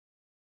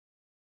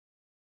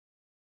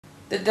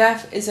The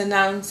death is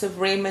announced of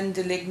Raymond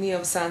Deligney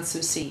of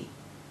Sanssouci,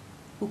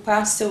 who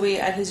passed away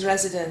at his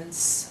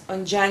residence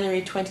on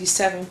January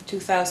 27,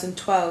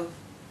 2012,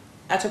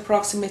 at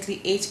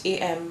approximately 8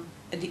 a.m.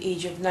 at the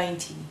age of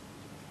 90.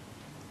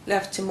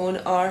 Left to mourn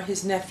are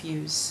his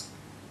nephews,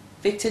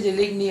 Victor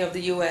Deligney of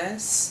the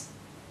U.S.,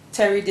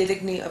 Terry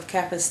Deligney of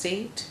Kappa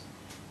State,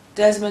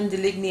 Desmond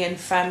Deligney and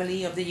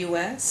family of the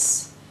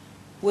U.S.,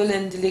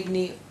 William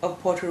Deligney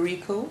of Puerto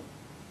Rico,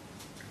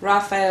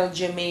 Raphael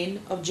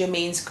Germain of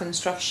Germain's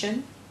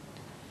Construction,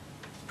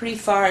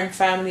 Prefar and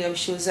family of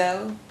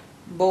Choiseul,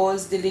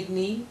 Boaz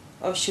Deligney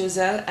of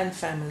Choiseul and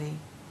family.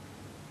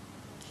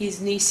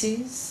 His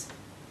nieces,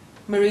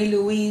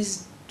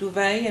 Marie-Louise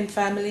Duvay and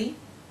family,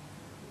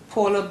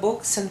 Paula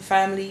Books and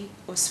family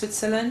of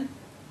Switzerland,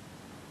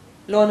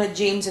 Lorna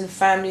James and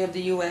family of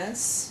the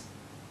U.S.,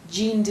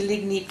 Jean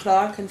Deligney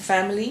Clark and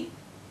family,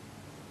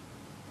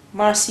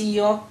 Marcy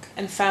York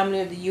and family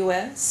of the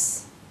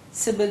U.S.,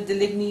 Sybil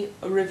Deligney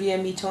of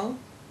Rivière-Mouton,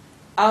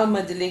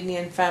 Alma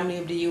Deligney and family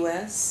of the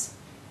U.S.,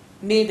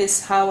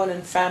 Mavis Howell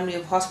and family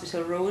of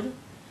Hospital Road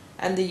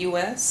and the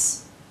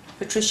U.S.,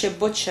 Patricia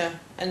Butcher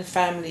and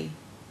family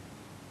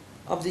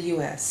of the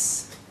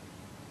U.S.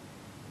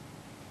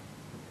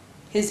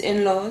 His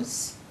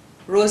in-laws,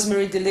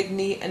 Rosemary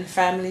Deligney and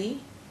family,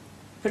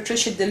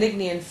 Patricia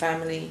Deligney and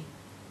family,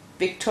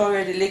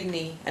 Victoria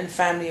Deligney and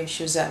family of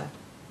Choiseul.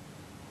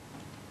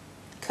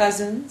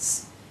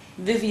 Cousins,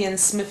 Vivian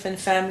Smith and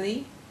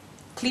family,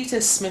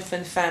 Cletus Smith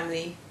and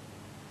family,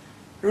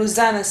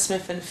 Rosanna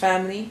Smith and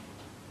family,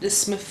 the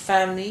Smith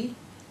family,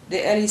 the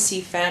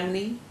LEC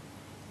family,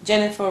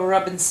 Jennifer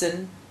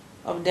Robinson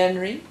of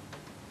Dennery,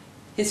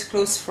 his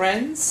close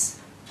friends,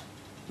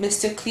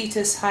 Mr.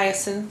 Cletus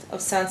Hyacinth of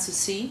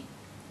Sanssouci,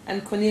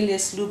 and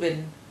Cornelius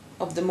Lubin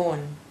of the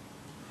Morne.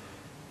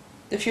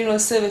 The funeral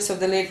service of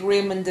the late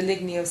Raymond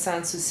Deligney of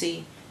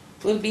Sanssouci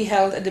will be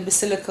held at the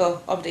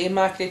Basilica of the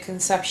Immaculate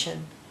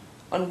Conception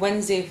on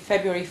Wednesday,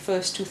 February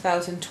 1,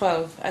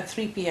 2012 at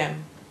 3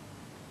 p.m.,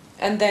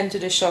 and then to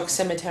the Choc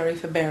Cemetery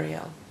for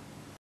burial.